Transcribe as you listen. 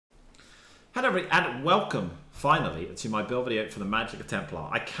Hello everybody and welcome finally to my build video for the Magicka Templar.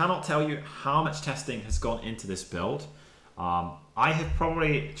 I cannot tell you how much testing has gone into this build. I have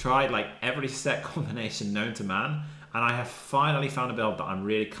probably tried like every set combination known to man, and I have finally found a build that I'm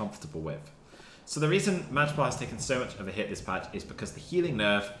really comfortable with. So the reason Magicka has taken so much of a hit this patch is because the healing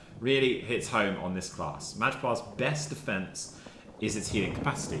nerf really hits home on this class. Magicka's best defense is its healing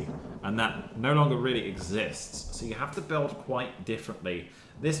capacity, and that no longer really exists. So you have to build quite differently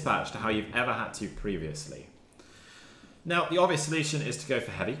this patch to how you've ever had to previously. Now, the obvious solution is to go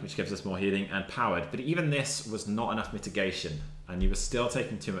for heavy, which gives us more healing, and powered, but even this was not enough mitigation, and you were still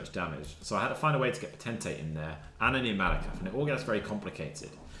taking too much damage. So I had to find a way to get Potentate in there, and a new Magicka, and it all gets very complicated.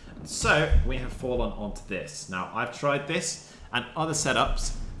 And so we have fallen onto this. Now, I've tried this and other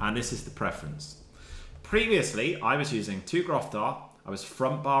setups, and this is the preference. Previously, I was using 2 Groftar, I was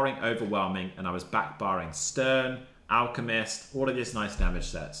front barring Overwhelming, and I was back barring Stern, Alchemist, all of these nice damage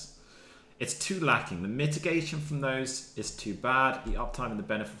sets. It's too lacking. The mitigation from those is too bad. The uptime and the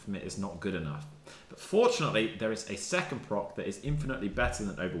benefit from it is not good enough. But fortunately, there is a second proc that is infinitely better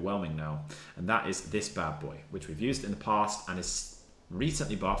than Overwhelming now, and that is this bad boy, which we've used in the past and is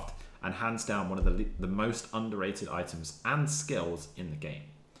recently buffed and hands down one of the most underrated items and skills in the game.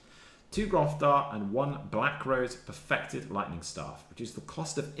 2 Groftar and 1 Black Rose Perfected Lightning Staff. Reduce the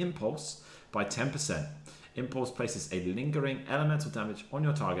cost of Impulse by 10%. Impulse places a lingering elemental damage on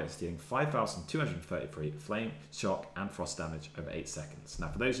your target, dealing 5,233 flame, shock, and frost damage over 8 seconds. Now,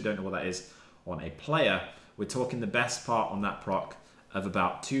 for those who don't know what that is on a player, we're talking the best part on that proc of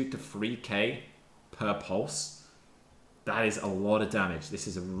about 2 to 3k per pulse. That is a lot of damage. This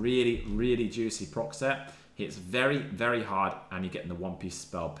is a really, really juicy proc set. It's very, very hard, and you're getting the one-piece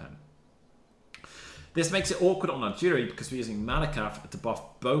spell pen. This makes it awkward on our jury because we're using Magicka to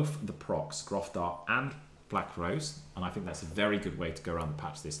buff both the procs, Groftar and Black Rose, and I think that's a very good way to go around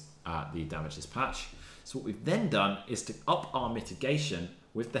the damage this patch. So what we've then done is to up our mitigation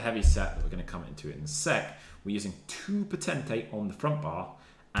with the heavy set that we're going to come into it in a sec. We're using 2 Potentate on the front bar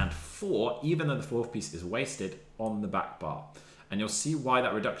and 4, even though the 4th piece is wasted, on the back bar. And you'll see why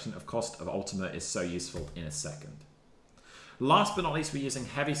that reduction of cost of ultimate is so useful in a second. Last but not least, we're using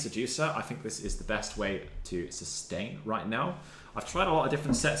Heavy Seducer. I think this is the best way to sustain right now. I've tried a lot of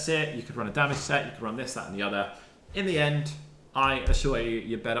different sets here. You could run a damage set, you could run this, that, and the other. In the end, I assure you,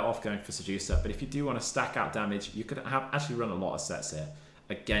 you're better off going for Seducer. But if you do want to stack out damage, you could actually run a lot of sets here.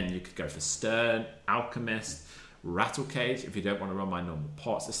 Again, you could go for Stern, Alchemist, Rattle Cage if you don't want to run my normal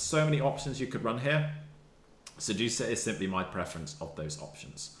pots. There's so many options you could run here. Seducer is simply my preference of those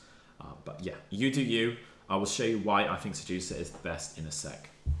options. But yeah, you do you. I will show you why I think Seducer is the best in a sec.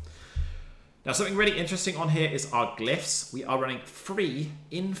 Now, something really interesting on here is our glyphs. We are running 3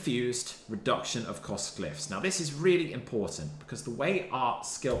 infused reduction of cost glyphs. Now, this is really important because the way our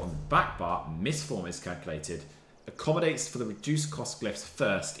skill on the back bar, Misform, is calculated accommodates for the reduced cost glyphs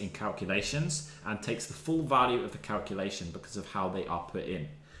first in calculations and takes the full value of the calculation because of how they are put in,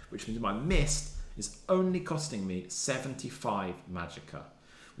 which means my Mist is only costing me 75 Magicka,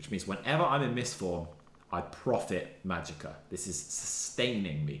 which means whenever I'm in Misform, I profit Magicka. This is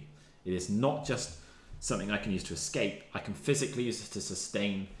sustaining me. It is not just something I can use to escape. I can physically use it to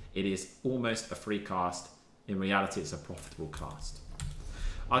sustain. It is almost a free cast. In reality, it's a profitable cast.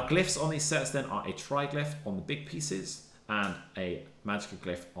 Our glyphs on these sets then are a Triglyph on the big pieces and a Magicka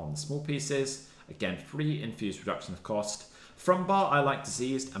glyph on the small pieces. Again, 3 infused reduction of cost. Front bar, I like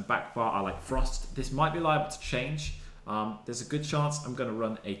Diseased, and back bar, I like Frost. This might be liable to change. There's a good chance I'm going to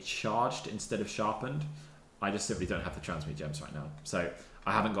run a Charged instead of Sharpened. I just simply don't have the Transmute Gems right now, so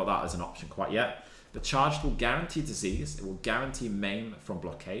I haven't got that as an option quite yet. The Charged will guarantee Disease, it will guarantee Maim from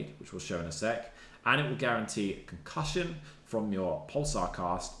Blockade, which we'll show in a sec, and it will guarantee Concussion from your Pulsar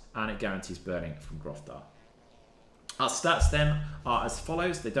cast, and it guarantees Burning from Groftar. Our stats then are as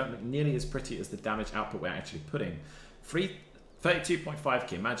follows. They don't look nearly as pretty as the damage output we're actually putting.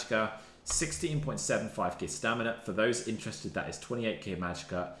 32.5k Magicka, 16.75k stamina. For those interested, that is 28k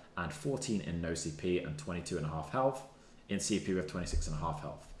Magicka and 14 in no CP and 22.5 health. In CP we have 26.5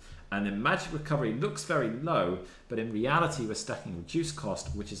 health. And then magic recovery looks very low, but in reality we're stacking reduced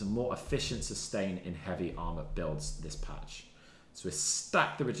cost, which is a more efficient sustain in heavy armor builds this patch. So we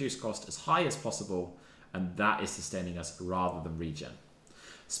stack the reduced cost as high as possible, and that is sustaining us rather than regen.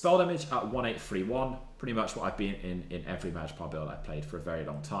 Spell damage at 1831, pretty much what I've been in every Magicka build I've played for a very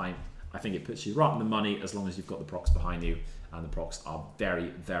long time. I think it puts you right on the money as long as you've got the procs behind you, and the procs are very,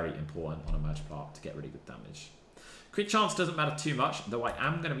 very important on a Magicka to get really good damage. Crit chance doesn't matter too much, though I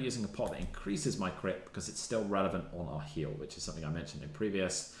am going to be using a pot that increases my crit because it's still relevant on our heal, which is something I mentioned in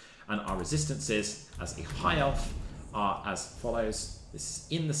previous. And our resistances as a high elf are as follows. This is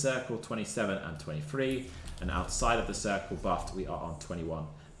in the circle 27 and 23, and outside of the circle buffed, we are on 21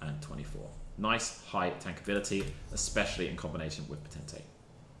 and 24. Nice high tankability, especially in combination with Potente.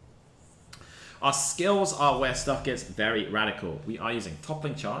 Our skills are where stuff gets very radical. We are using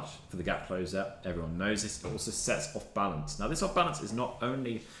Toppling Charge for the gap closer. Everyone knows this. It also sets off balance. Now this off balance is not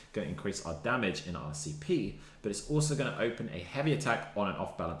only going to increase our damage in our CP, but it's also going to open a heavy attack on an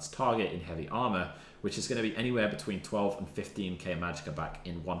off balance target in heavy armor, which is going to be anywhere between 12 and 15k Magicka back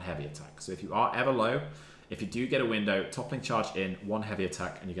in one heavy attack. So if you are ever low, if you do get a window, Toppling Charge in, one heavy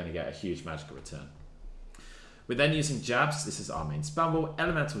attack, and you're going to get a huge Magicka return. We're then using Jabs. This is our main spamble.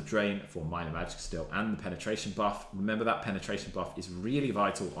 Elemental Drain for minor magic still, and the penetration buff. Remember that penetration buff is really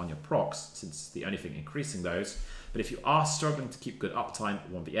vital on your procs, since it's the only thing increasing those. But if you are struggling to keep good uptime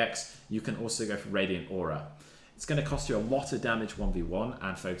 1vx, you can also go for Radiant Aura. It's going to cost you a lot of damage 1v1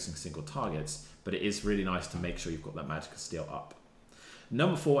 and focusing single targets, but it is really nice to make sure you've got that Magicka steel up.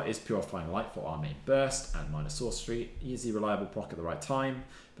 Number 4 is Purifying Light for our main burst and minor sorcery. Easy, reliable proc at the right time.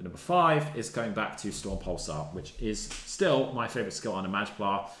 But number 5 is going back to Storm Pulsar, which is still my favourite skill on a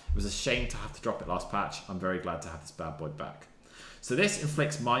Magicka. It was a shame to have to drop it last patch. I'm very glad to have this bad boy back. So this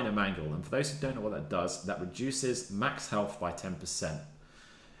inflicts minor mangle, and for those who don't know what that does, that reduces max health by 10%.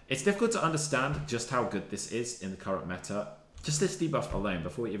 It's difficult to understand just how good this is in the current meta. Just this debuff alone,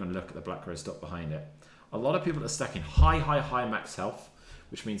 before we even look at the Black Rose dot behind it. A lot of people are stacking high max health,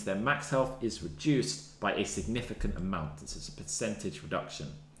 which means their max health is reduced by a significant amount. This is a percentage reduction.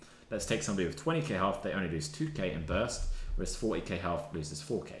 Let's take somebody with 20k health, they only lose 2k in burst, whereas 40k health loses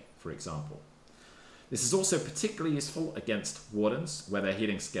 4k, for example. This is also particularly useful against Wardens, where they're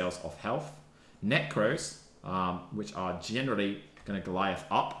healing scales of health. Necros, which are generally going to Goliath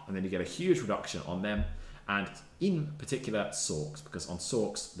up, and then you get a huge reduction on them. And in particular, Sorks, because on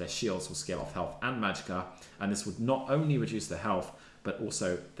Sorks, their shields will scale off health and Magicka, and this would not only reduce their health, but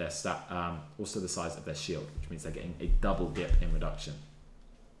also their also the size of their shield, which means they're getting a double dip in reduction.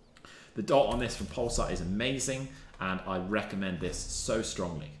 The dot on this from Pulsar is amazing, and I recommend this so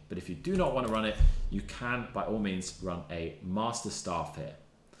strongly. But if you do not want to run it, you can, by all means, run a Master Staff here.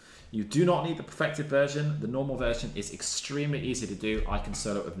 You do not need the perfected version. The normal version is extremely easy to do. I can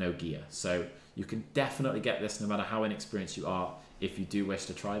solo it with no gear. So you can definitely get this no matter how inexperienced you are if you do wish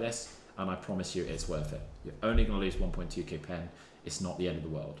to try this, and I promise you it's worth it. You're only going to lose 1.2k pen. It's not the end of the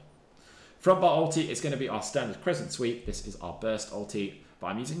world. Front bar ulti is going to be our standard crescent sweep. This is our burst ulti, but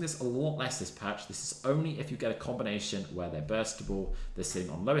I'm using this a lot less this patch. This is only if you get a combination where they're burstable, they're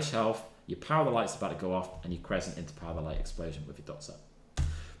sitting on lowish health, you power the light's about to go off, and you crescent into power the light explosion with your dots up.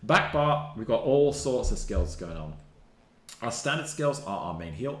 Back bar, we've got all sorts of skills going on. Our standard skills are our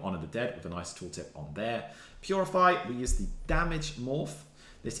main heal, Honor the Dead, with a nice tooltip on there. Purify, we use the damage morph.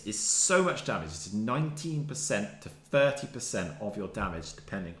 This is so much damage. It's 19% to 30% of your damage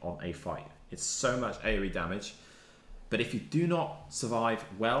depending on a fight. It's so much AoE damage. But if you do not survive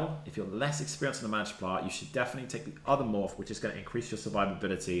well, if you're less experienced on the Magicka, you should definitely take the other morph, which is going to increase your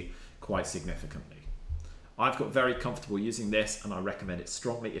survivability quite significantly. I've got very comfortable using this, and I recommend it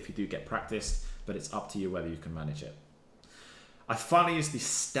strongly if you do get practiced, but it's up to you whether you can manage it. I finally used the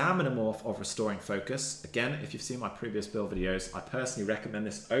Stamina morph of Restoring Focus. Again, if you've seen my previous build videos, I personally recommend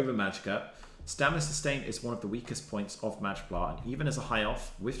this over Magicka. Stamina Sustain is one of the weakest points of Magicka, and even as a high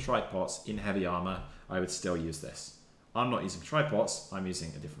elf with tripods in heavy armor, I would still use this. I'm not using tripods, I'm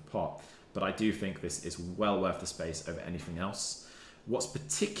using a different pot, but I do think this is well worth the space over anything else. What's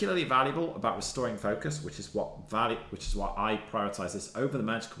particularly valuable about Restoring Focus, which is why I prioritize this over the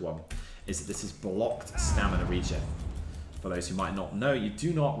Magicka one, is that this is blocked stamina regen. For those who might not know, you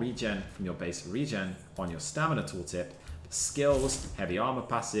do not regen from your base regen on your stamina tooltip, but skills, heavy armor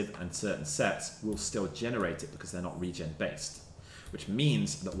passive, and certain sets will still generate it because they're not regen based. Which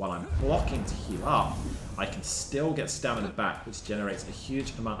means that while I'm blocking to heal up, I can still get stamina back, which generates a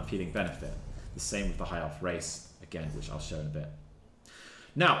huge amount of healing benefit. The same with the high elf race, again, which I'll show in a bit.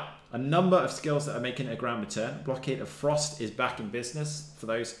 Now, a number of skills that are making a grand return. Blockade of Frost is back in business. For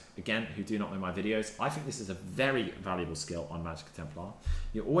those, again, who do not know my videos, I think this is a very valuable skill on Magicka Templar.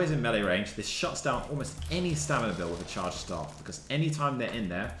 You're always in melee range. This shuts down almost any stamina build with a charged staff, because anytime they're in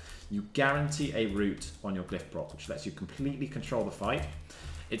there, you guarantee a root on your glyph proc, which lets you completely control the fight.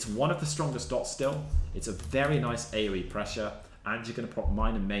 It's one of the strongest dots still. It's a very nice AoE pressure, and you're going to proc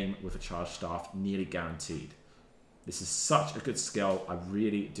minor maim with a charged staff, nearly guaranteed. This is such a good skill, I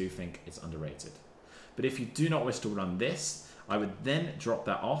really do think it's underrated. But if you do not wish to run this, I would then drop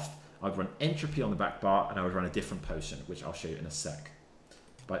that off. I would run Entropy on the back bar, and I would run a different potion, which I'll show you in a sec.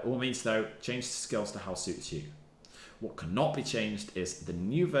 By all means though, change the skills to how suits you. What cannot be changed is the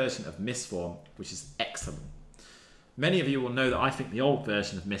new version of Mistform, which is excellent. Many of you will know that I think the old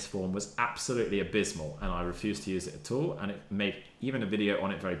version of Mistform was absolutely abysmal, and I refused to use it at all, and it made even a video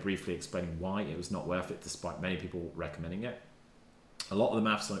on it very briefly explaining why it was not worth it, despite many people recommending it. A lot of the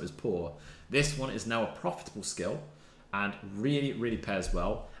maths on it was poor. This one is now a profitable skill, and really pairs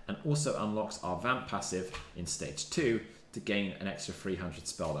well, and also unlocks our Vamp passive in stage 2 to gain an extra 300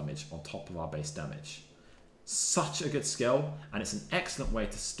 spell damage on top of our base damage. Such a good skill, and it's an excellent way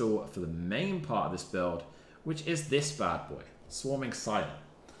to store for the main part of this build, which is this bad boy, Swarming Silent.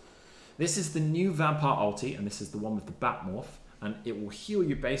 This is the new Vampire ulti, and this is the one with the Bat Morph, and it will heal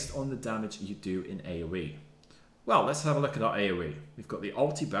you based on the damage you do in AoE. Well, let's have a look at our AoE. We've got the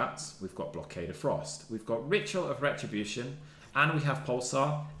ulti Bats, we've got Blockade of Frost, we've got Ritual of Retribution, and we have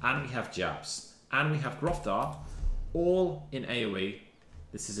Pulsar, and we have Jabs, and we have Groftar, all in AoE.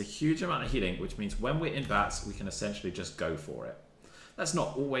 This is a huge amount of healing, which means when we're in Bats, we can essentially just go for it. That's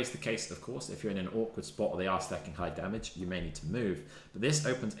not always the case, of course. If you're in an awkward spot or they are stacking high damage, you may need to move. But this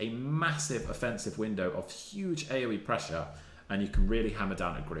opens a massive offensive window of huge AoE pressure, and you can really hammer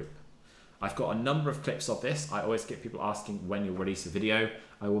down a group. I've got a number of clips of this. I always get people asking when you'll release a video.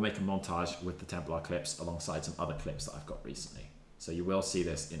 I will make a montage with the Templar clips alongside some other clips that I've got recently. So you will see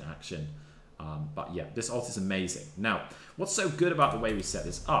this in action. But yeah, this ult is amazing. Now, what's so good about the way we set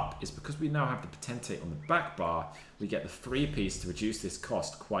this up is because we now have the potentate on the back bar, we get the free piece to reduce this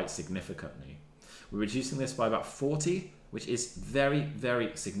cost quite significantly. We're reducing this by about 40, which is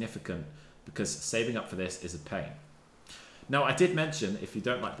very significant because saving up for this is a pain. Now, I did mention if you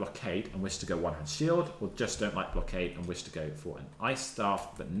don't like Blockade and wish to go one-hand shield, or just don't like Blockade and wish to go for an Ice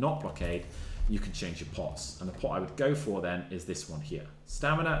Staff but not Blockade, you can change your pots. And the pot I would go for then is this one here.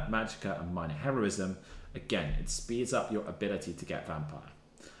 Stamina, Magicka, and Minor Heroism. Again, it speeds up your ability to get Vampire.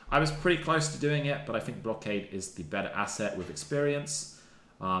 I was pretty close to doing it, but I think Blockade is the better asset with experience.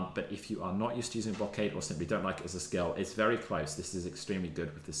 But if you are not used to using Blockade or simply don't like it as a skill, it's very close. This is extremely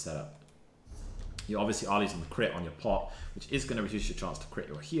good with this setup. You obviously are losing the crit on your pot, which is going to reduce your chance to crit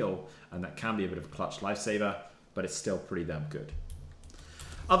your heal, and that can be a bit of a clutch lifesaver, but it's still pretty damn good.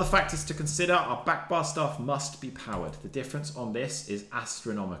 Other factors to consider, our back bar staff must be powered. The difference on this is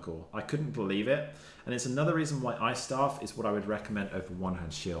astronomical. I couldn't believe it, and it's another reason why Ice Staff is what I would recommend over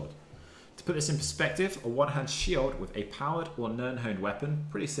one-hand shield. To put this in perspective, a one-hand shield with a powered or non-honed weapon,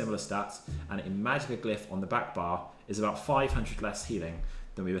 pretty similar stats, and a Magicka glyph on the back bar is about 500 less healing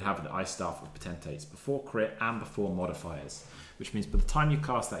than we would have with the Ice Staff with potentates, before crit and before modifiers, which means by the time you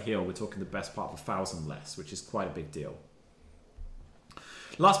cast that heal, we're talking the best part of 1,000 less, which is quite a big deal.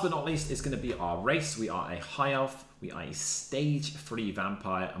 Last but not least is going to be our race. We are a high elf, we are a stage 3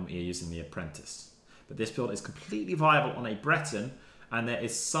 vampire, and we are using the apprentice. But this build is completely viable on a Breton, and there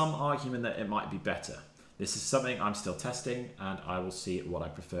is some argument that it might be better. This is something I'm still testing, and I will see what I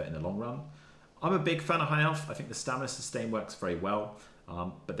prefer in the long run. I'm a big fan of high elf. I think the stamina sustain works very well,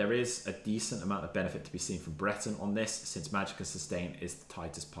 but there is a decent amount of benefit to be seen from Breton on this, since Magicka sustain is the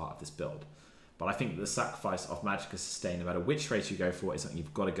tightest part of this build. But I think that the sacrifice of Magicka sustain, no matter which race you go for, is something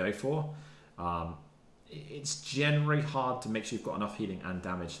you've got to go for. It's generally hard to make sure you've got enough healing and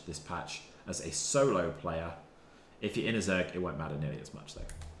damage this patch as a solo player. If you're in a Zerg, it won't matter nearly as much though.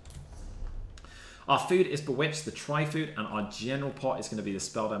 Our food is Bewitched, the tri-food, and our general pot is going to be the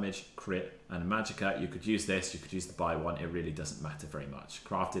spell damage, crit, and Magicka. You could use this, you could use the buy one, it really doesn't matter very much.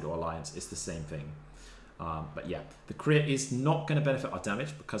 Crafted or Alliance, it's the same thing. But yeah, the crit is not going to benefit our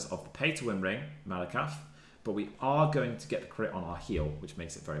damage because of the pay-to-win ring, Malakath, but we are going to get the crit on our heal, which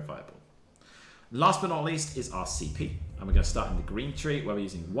makes it very viable. Last but not least is our CP, and we're going to start in the green tree where we're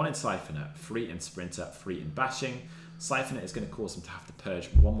using 1 in Siphoner, 3 in Sprinter, 3 in Bashing. Siphoner is going to cause them to have to purge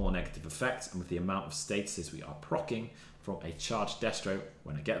 1 more negative effect, and with the amount of statuses we are proccing from a charged Destro,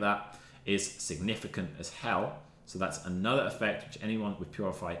 when I get that, is significant as hell. So that's another effect which anyone with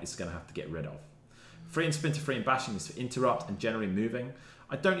Purify is going to have to get rid of. 3 in Sprinter, 3 in Bashing is for interrupt and generally moving.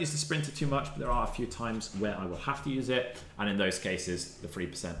 I don't use the Sprinter too much, but there are a few times where I will have to use it, and in those cases, the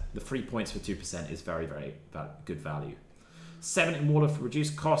 3 points for 2% is very good value. 7 in Warlord for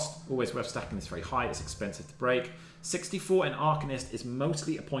reduced cost, always worth stacking this very high, it's expensive to break. 64 in Arcanist is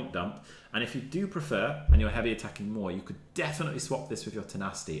mostly a point dump, and if you do prefer, and you're heavy attacking more, you could definitely swap this with your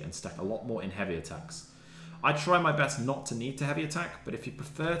Tenacity and stack a lot more in heavy attacks. I try my best not to need to heavy attack, but if you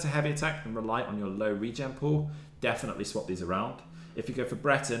prefer to heavy attack and rely on your low regen pool, definitely swap these around. If you go for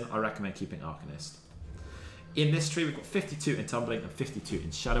Breton, I recommend keeping Arcanist. In this tree, we've got 52 in Tumbling and 52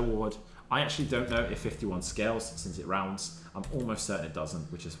 in Shadow Ward. I actually don't know if 51 scales since it rounds. I'm almost certain it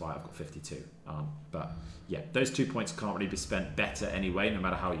doesn't, which is why I've got 52. But yeah, those 2 points can't really be spent better anyway, no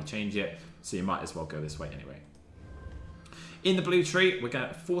matter how you change it. So you might as well go this way anyway. In the blue tree, we're going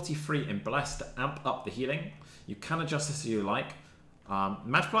at 43 in Blessed to amp up the healing. You can adjust this as you like.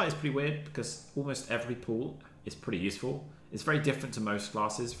 Magicka is pretty weird because almost every pool is pretty useful. It's very different to most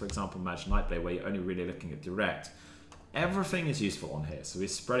classes. For example, Magic Nightblade, where you're only really looking at direct. Everything is useful on here, so we're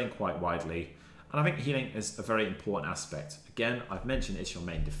spreading quite widely. And I think healing is a very important aspect. Again, I've mentioned it's your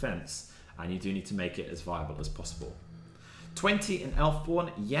main defense, and you do need to make it as viable as possible. 20 in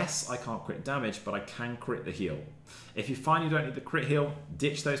Elfborn, yes, I can't crit damage, but I can crit the heal. If you find you don't need the crit heal,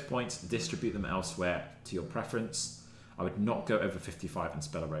 ditch those points, distribute them elsewhere to your preference. I would not go over 55 in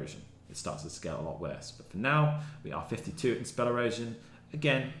Spell Erosion. It starts to scale a lot worse. But for now, we are 52 in Spell Erosion.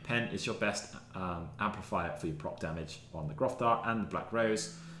 Again, Pen is your best amplifier for your proc damage on the Grothdart and the Black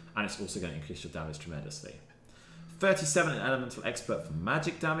Rose, and it's also going to increase your damage tremendously. 37 in Elemental Expert for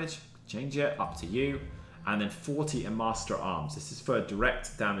magic damage, change it, up to you. And then 40 in Master at Arms. This is for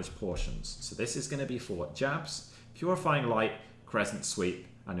direct damage portions. So this is going to be for jabs, Purifying Light, Crescent Sweep,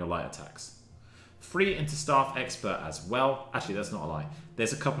 and your light attacks. 3 into Staff Expert as well. Actually, that's not a lie.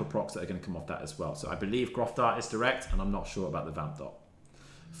 There's a couple of procs that are going to come off that as well. So I believe Grothdart is direct, and I'm not sure about the Vamp Dot.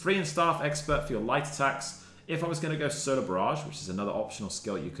 3 in Staff Expert for your light attacks. If I was going to go Solar Barrage, which is another optional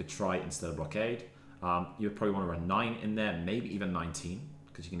skill you could try instead of Blockade, you would probably want to run 9 in there, maybe even 19,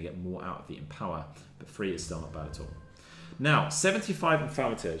 because you're going to get more out of the Empower, but 3 is still not bad at all. Now, 75 in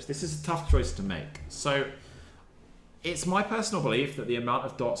Thaumaturge. This is a tough choice to make. So, it's my personal belief that the amount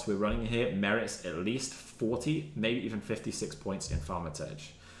of dots we're running here merits at least 40, maybe even 56 points in Thaumaturge.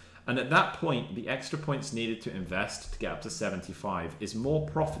 And at that point, the extra points needed to invest to get up to 75 is more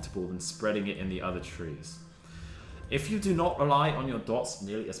profitable than spreading it in the other trees. If you do not rely on your dots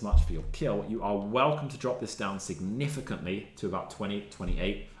nearly as much for your kill, you are welcome to drop this down significantly to about 20,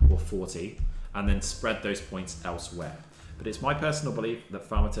 28, or 40, and then spread those points elsewhere. But it's my personal belief that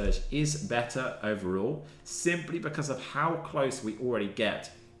Thaumaturge is better overall, simply because of how close we already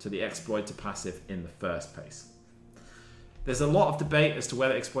get to the Exploiter passive in the first place. There's a lot of debate as to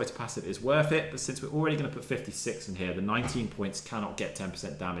whether Exploiter passive is worth it, but since we're already going to put 56 in here, the 19 points cannot get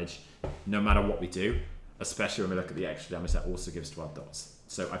 10% damage no matter what we do, especially when we look at the extra damage that also gives to our dots.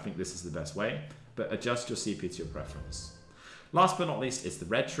 So I think this is the best way, but adjust your CP to your preference. Last but not least is the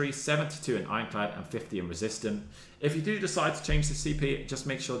red tree, 72 in Ironclad and 50 in Resistant. If you do decide to change the CP, just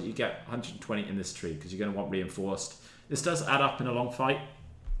make sure that you get 120 in this tree, because you're going to want Reinforced. This does add up in a long fight,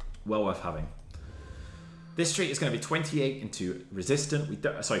 well worth having. This tree is going to be 28 into Resistant,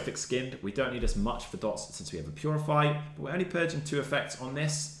 Thick Skinned. We don't need as much for dots since we have a Purify, but we're only purging 2 effects on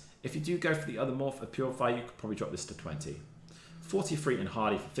this. If you do go for the other morph of Purify, you could probably drop this to 20. 43 in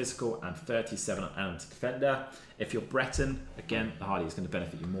Hardy for physical and 37 on Elemental Defender. If you're Breton, again, the Hardy is going to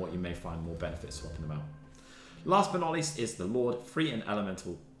benefit you more. You may find more benefits swapping them out. Last but not least is the Lord, 3 in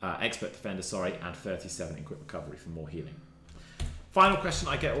Elemental Expert Defender, and 37 in Quick Recovery for more healing. Final question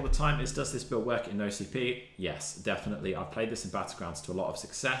I get all the time is, does this build work in no CP? Yes, definitely. I've played this in Battlegrounds to a lot of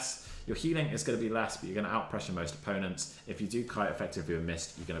success. Your healing is going to be less, but you're going to outpressure most opponents. If you do kite effectively with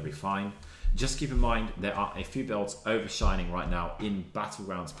Mist, you're going to be fine. Just keep in mind, there are a few builds overshining right now in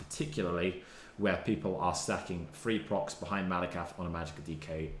Battlegrounds particularly, where people are stacking 3 procs behind Malakath on a Magicka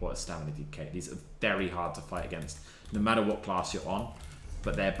DK or a Stamina DK. These are very hard to fight against, no matter what class you're on,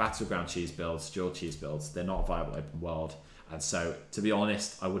 but they're Battleground cheese builds, dual cheese builds. They're not a viable open world, and so, to be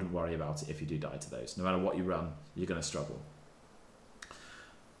honest, I wouldn't worry about it if you do die to those. No matter what you run, you're going to struggle.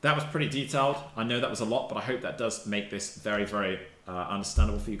 That was pretty detailed. I know that was a lot, but I hope that does make this very, very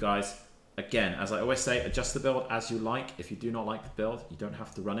understandable for you guys. Again, as I always say, adjust the build as you like. If you do not like the build, you don't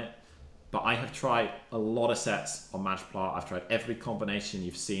have to run it. But I have tried a lot of sets on Magicka. I've tried every combination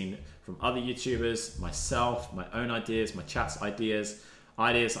you've seen from other YouTubers, myself, my own ideas, my chat's ideas.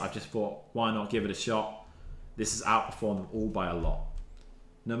 I've just thought, why not give it a shot? This has outperformed them all by a lot.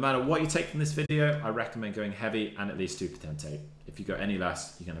 No matter what you take from this video, I recommend going heavy and at least 2 Potentate. If you go any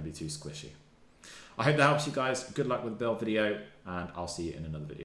less, you're going to be too squishy. I hope that helps you guys. Good luck with the build video, and I'll see you in another video.